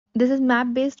This is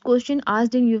map based question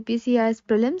asked in UPSC IAS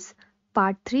Prelims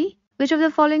part 3. Which of the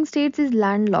following states is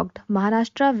landlocked?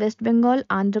 Maharashtra, West Bengal,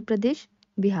 Andhra Pradesh,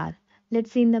 Bihar.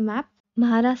 Let's see in the map.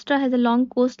 Maharashtra has a long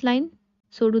coastline,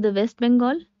 so do the West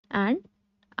Bengal and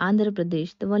Andhra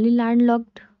Pradesh. The only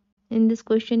landlocked in this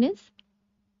question is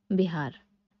Bihar.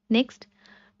 Next,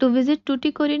 to visit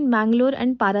Tuticorin, Mangalore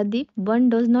and Paradip, one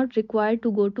does not require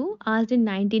to go to, asked in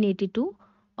 1982.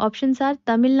 Options are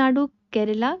Tamil Nadu,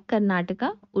 Kerala,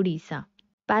 Karnataka, Odisha.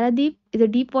 Paradip is a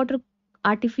deep water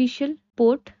artificial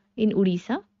port in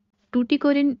Odisha.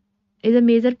 Tuticorin is a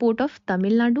major port of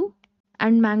Tamil Nadu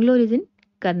and Mangalore is in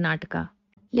Karnataka.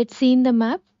 Let's see in the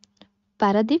map.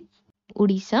 Paradip,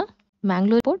 Odisha,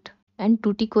 Mangalore port and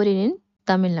Tuticorin in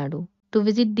Tamil Nadu. To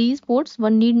visit these ports,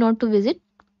 one need not to visit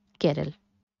Kerala.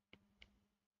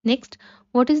 Next,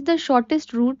 what is the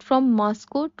shortest route from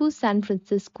Moscow to San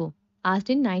Francisco?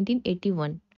 Asked in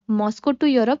 1981. Moscow to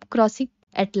Europe crossing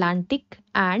Atlantic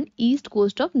and east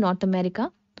coast of North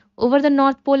America, over the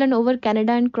North Pole and over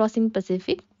Canada and crossing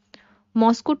Pacific.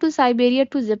 Moscow to Siberia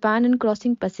to Japan and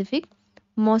crossing Pacific.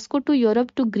 Moscow to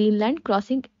Europe to Greenland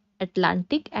crossing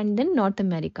Atlantic and then North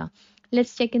America.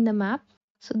 Let's check in the map.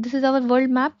 So this is our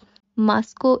world map.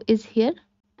 Moscow is here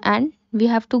and we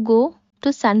have to go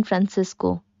to San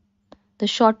Francisco. The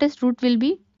shortest route will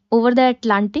be over the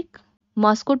Atlantic,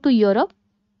 Moscow to Europe,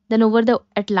 then over the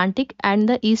Atlantic and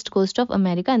the east coast of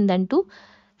America, and then to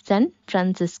San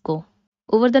Francisco.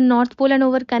 Over the North Pole and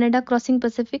over Canada crossing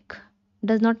Pacific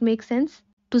does not make sense.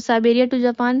 To Siberia to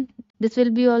Japan, this will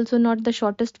be also not the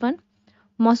shortest one.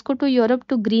 Moscow to Europe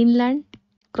to Greenland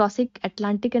crossing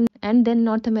Atlantic and then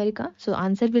North America. So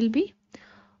answer will be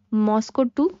Moscow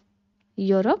to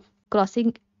Europe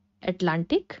crossing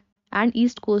Atlantic and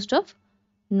east coast of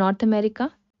North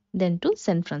America, then to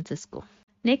San Francisco.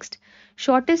 Next,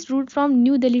 shortest route from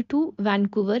New Delhi to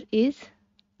Vancouver is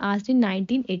asked in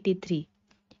 1983.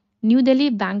 New Delhi,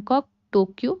 Bangkok,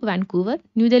 Tokyo, Vancouver.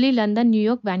 New Delhi, London, New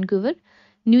York, Vancouver.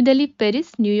 New Delhi,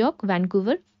 Paris, New York,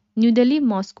 Vancouver. New Delhi,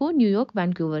 Moscow, New York,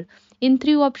 Vancouver. In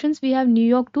three options, we have New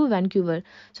York to Vancouver.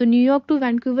 So New York to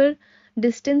Vancouver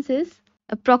distance is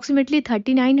approximately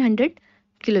 3900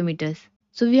 kilometers.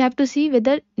 So we have to see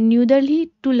whether New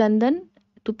Delhi to London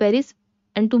to Paris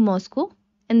and to Moscow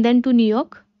and then to New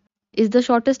York is the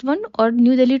shortest one, or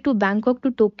New Delhi to Bangkok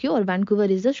to Tokyo or Vancouver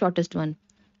is the shortest one.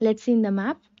 Let's see in the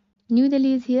map. New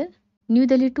Delhi is here. New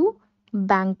Delhi to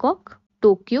Bangkok,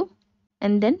 Tokyo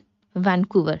and then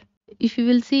Vancouver. If you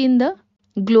will see in the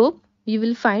globe, you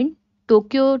will find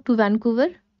Tokyo to Vancouver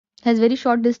has very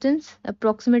short distance,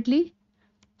 approximately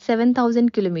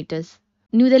 7000 kilometers.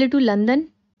 New Delhi to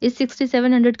London is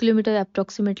 6700 kilometers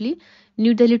approximately.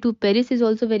 New Delhi to Paris is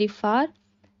also very far,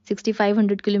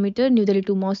 6500 kilometers. New Delhi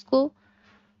to Moscow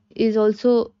is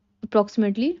also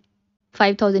approximately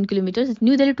 5000 kilometers.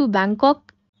 New Delhi to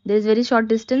Bangkok, there is very short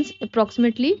distance,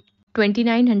 approximately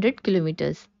 2900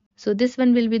 kilometers. So this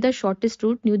one will be the shortest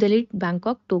route, New Delhi,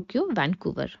 Bangkok, Tokyo,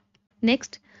 Vancouver.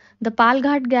 Next, the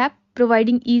Palghat Gap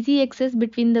providing easy access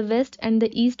between the west and the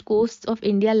east coasts of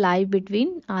India lie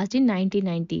between, asked in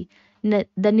 1990.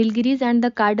 The Nilgiris and the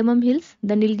Cardamom Hills,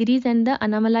 the Nilgiris and the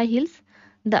Annamalai Hills,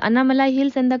 the Annamalai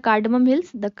Hills and the Cardamom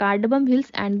Hills, the Cardamom Hills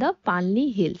and the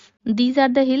Palni Hills. These are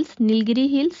the hills: Nilgiri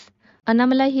Hills,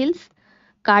 Annamalai Hills,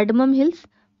 Cardamom Hills,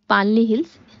 Palni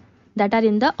Hills that are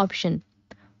in the option.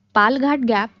 Palghat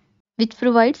Gap, which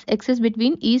provides access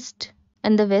between east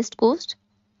and the west coast,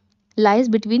 lies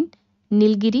between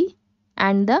Nilgiri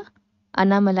and the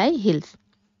Annamalai Hills.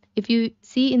 If you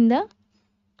see in the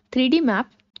 3D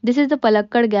map, this is the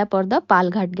Palakkad Gap or the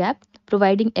Palghat Gap,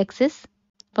 providing access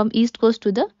from east coast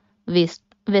to the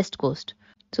west coast.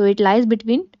 So it lies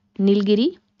between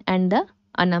Nilgiri and the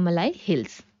Annamalai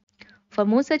Hills. For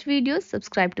more such videos,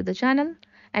 subscribe to the channel.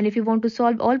 And if you want to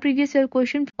solve all previous year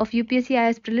questions of UPSC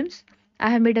IAS Prelims, I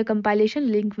have made a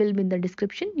compilation. Link will be in the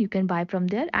description. You can buy from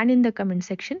there and in the comment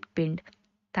section pinned.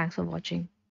 Thanks for watching.